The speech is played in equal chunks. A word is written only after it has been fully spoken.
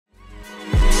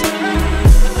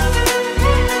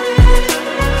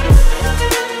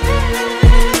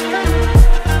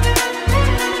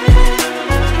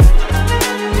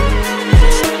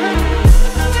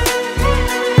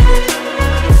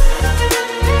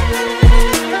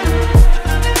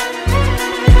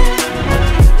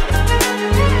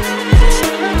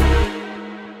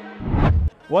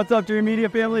What's up, Dream Media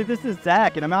family? This is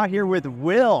Zach, and I'm out here with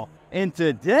Will. And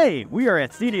today, we are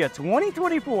at CEDIA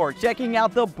 2024 checking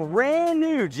out the brand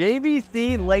new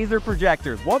JVC laser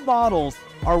projectors. What models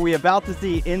are we about to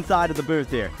see inside of the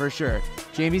booth here? For sure.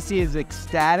 JVC is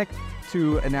ecstatic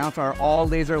to announce our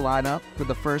all-laser lineup for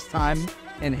the first time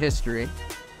in history.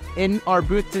 In our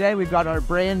booth today, we've got our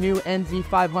brand new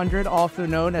NZ500, also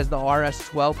known as the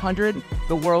RS1200,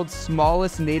 the world's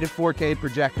smallest native 4K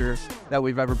projector that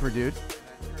we've ever produced.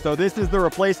 So this is the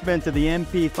replacement to the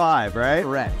MP5, right?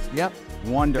 Correct. Yep.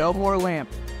 Wonderful. No more lamp.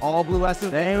 All blue SOC.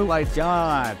 Thank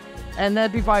God. And the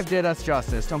MP5 did us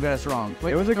justice. Don't get us wrong.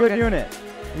 It was a good unit.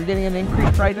 You're getting an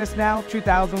increased brightness now,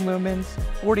 2,000 lumens,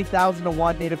 40,000 to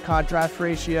 1 native contrast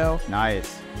ratio.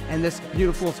 Nice. And this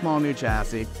beautiful small new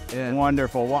chassis. Yeah.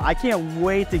 Wonderful. Well, I can't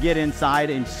wait to get inside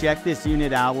and check this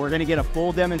unit out. We're going to get a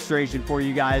full demonstration for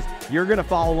you guys. You're going to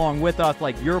follow along with us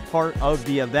like you're part of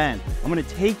the event. I'm going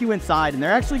to take you inside, and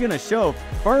they're actually going to show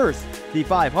first the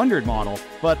 500 model,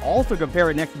 but also compare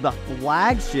it next to the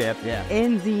flagship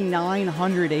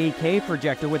NZ900 AK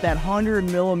projector with that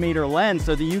 100mm lens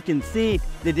so that you can see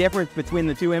the difference between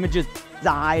the two images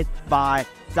side by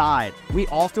side. We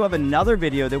also have another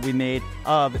video that we made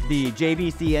of the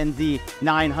JVC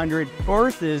NZ900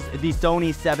 versus the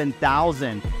Sony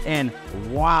 7000, and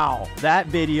wow, that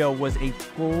video was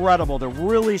incredible to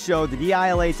really show the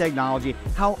D-ILA technology,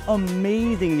 how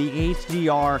amazing the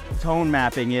HDR tone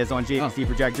mapping is on JVC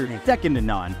projectors, second to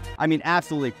none. I mean,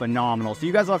 absolutely phenomenal. So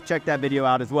you guys will have to check that video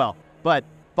out as well. But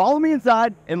follow me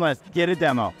inside and let's get a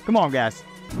demo. Come on, guys.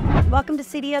 Welcome to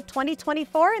CEDIA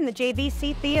 2024 in the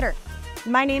JVC Theater.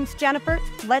 My name's Jennifer.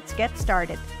 Let's get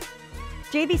started.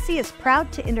 JVC is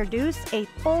proud to introduce a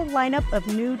full lineup of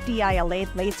new D-ILA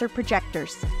laser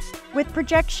projectors. With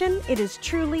projection, it is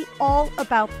truly all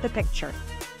about the picture.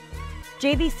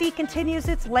 JVC continues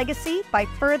its legacy by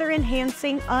further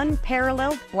enhancing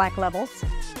unparalleled black levels,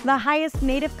 the highest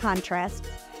native contrast,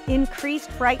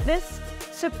 increased brightness,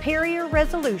 superior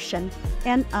resolution,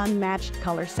 and unmatched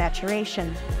color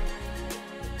saturation.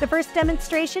 The first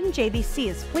demonstration JVC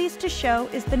is pleased to show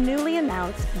is the newly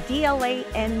announced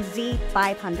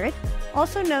DLA-NZ500,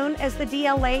 also known as the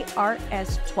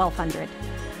DLA-RS1200.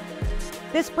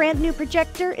 This brand new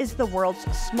projector is the world's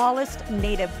smallest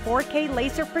native 4K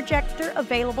laser projector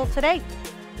available today.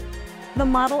 The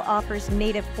model offers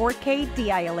native 4K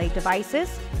D-ILA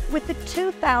devices with the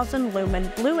 2,000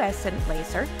 lumen fluorescent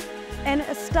laser and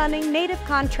a stunning native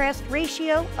contrast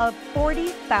ratio of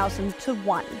 40,000 to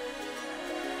 1.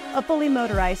 A fully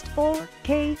motorized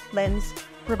 4K lens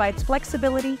provides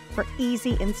flexibility for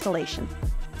easy installation.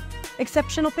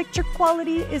 Exceptional picture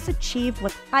quality is achieved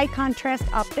with high contrast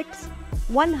optics,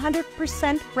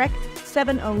 100% Rec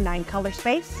 709 color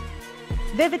space,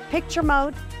 vivid picture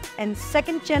mode, and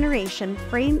second generation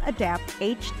frame adapt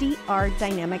HDR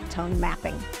dynamic tone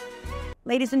mapping.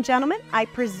 Ladies and gentlemen, I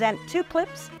present two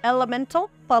clips, Elemental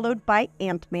followed by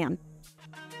Ant-Man.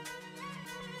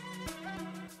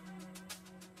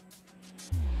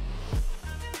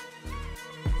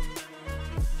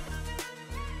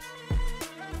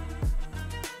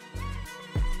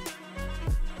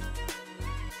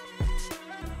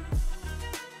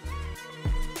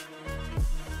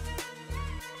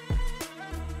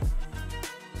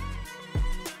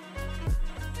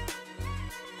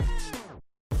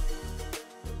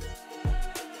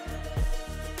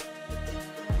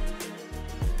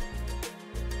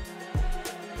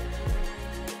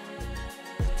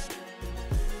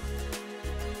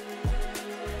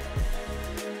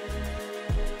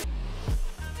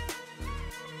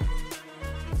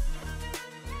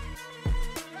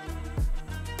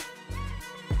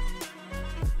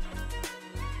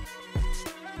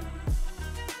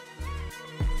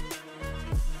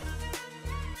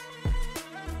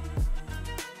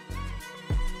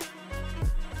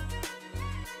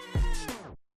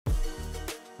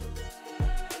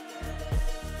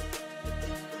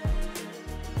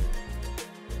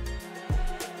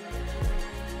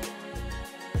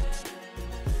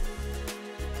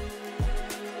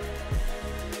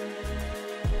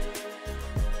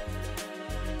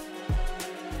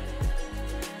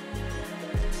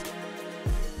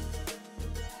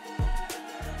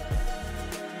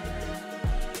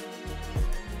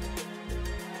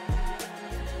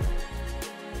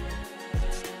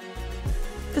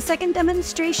 The second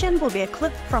demonstration will be a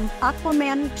clip from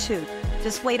Aquaman 2,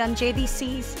 displayed on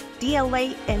JVC's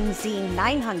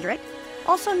DLA-NZ900,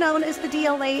 also known as the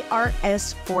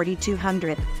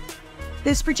DLA-RS4200.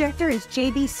 This projector is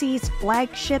JVC's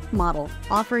flagship model,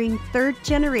 offering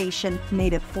third-generation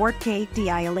native 4K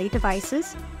D-ILA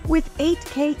devices with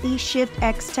 8K eShift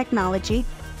X technology,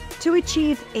 to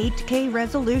achieve 8K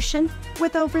resolution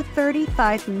with over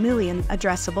 35 million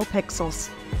addressable pixels.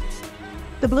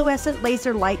 The fluorescent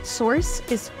laser light source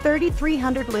is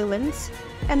 3300 lumens,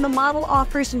 and the model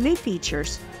offers new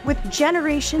features with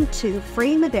Generation 2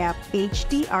 Frame Adapt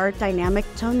HDR dynamic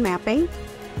tone mapping,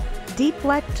 deep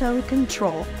black tone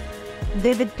control,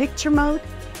 vivid picture mode,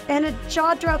 and a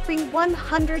jaw-dropping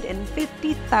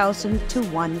 150,000 to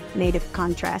 1 native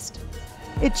contrast.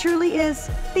 It truly is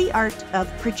the art of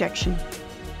projection.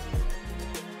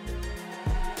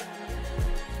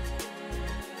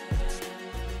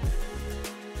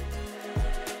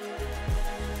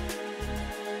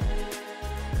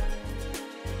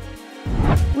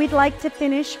 We'd like to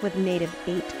finish with native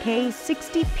 8K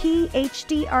 60p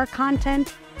HDR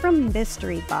content from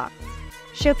Mystery Box,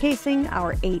 showcasing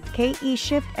our 8K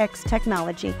eShift X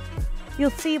technology.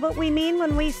 You'll see what we mean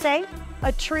when we say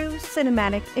a true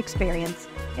cinematic experience.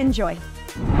 Enjoy.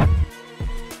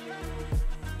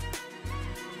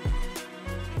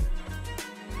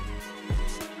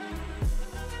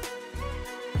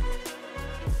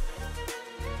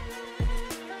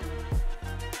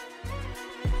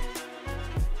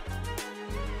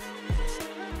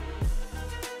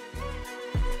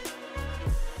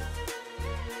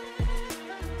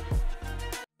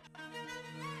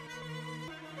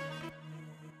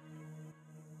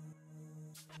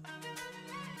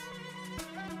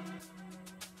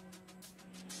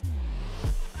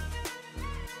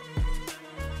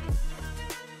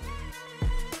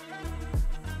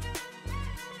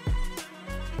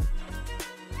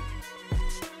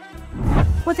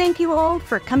 Well, thank you all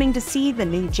for coming to see the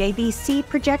new JVC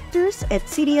projectors at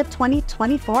CEDIA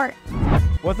 2024.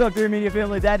 What's up, Dream Media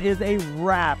family? That is a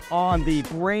wrap on the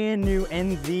brand new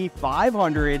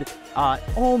NZ500.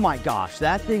 Oh my gosh,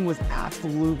 that thing was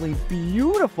absolutely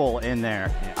beautiful in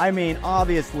there. I mean,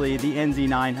 obviously the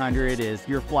NZ900 is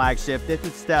your flagship. It's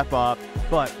a step up,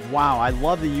 but wow, I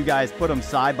love that you guys put them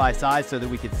side by side so that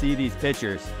we could see these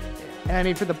pictures. And I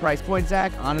mean, for the price point,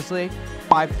 Zach, honestly,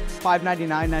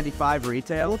 $599.95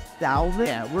 retail. 1,000?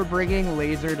 Yeah, we're bringing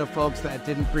laser to folks that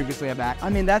didn't previously have access. I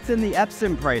mean, that's in the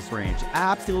Epson price range.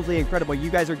 Absolutely incredible. You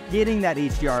guys are getting that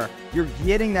HDR, you're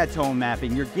getting that tone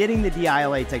mapping, you're getting the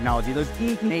D-ILA technology, those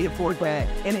native 4K,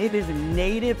 and it is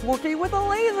native 4K with a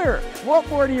laser. What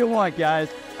more do you want, guys?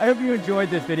 I hope you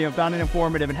enjoyed this video and found it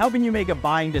informative and helping you make a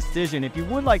buying decision. If you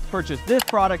would like to purchase this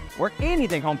product or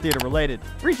anything home theater related,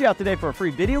 reach out today for a free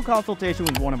video consultation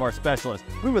with one of our specialists.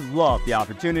 We would love the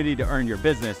opportunity to earn your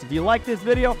business. If you like this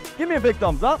video, give me a big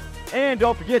thumbs up and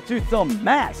don't forget to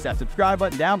smash that subscribe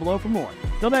button down below for more.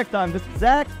 Till next time, this is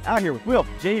Zach out here with Will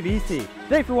from JVC.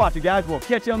 Thanks for watching, guys. We'll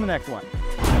catch you on the next one.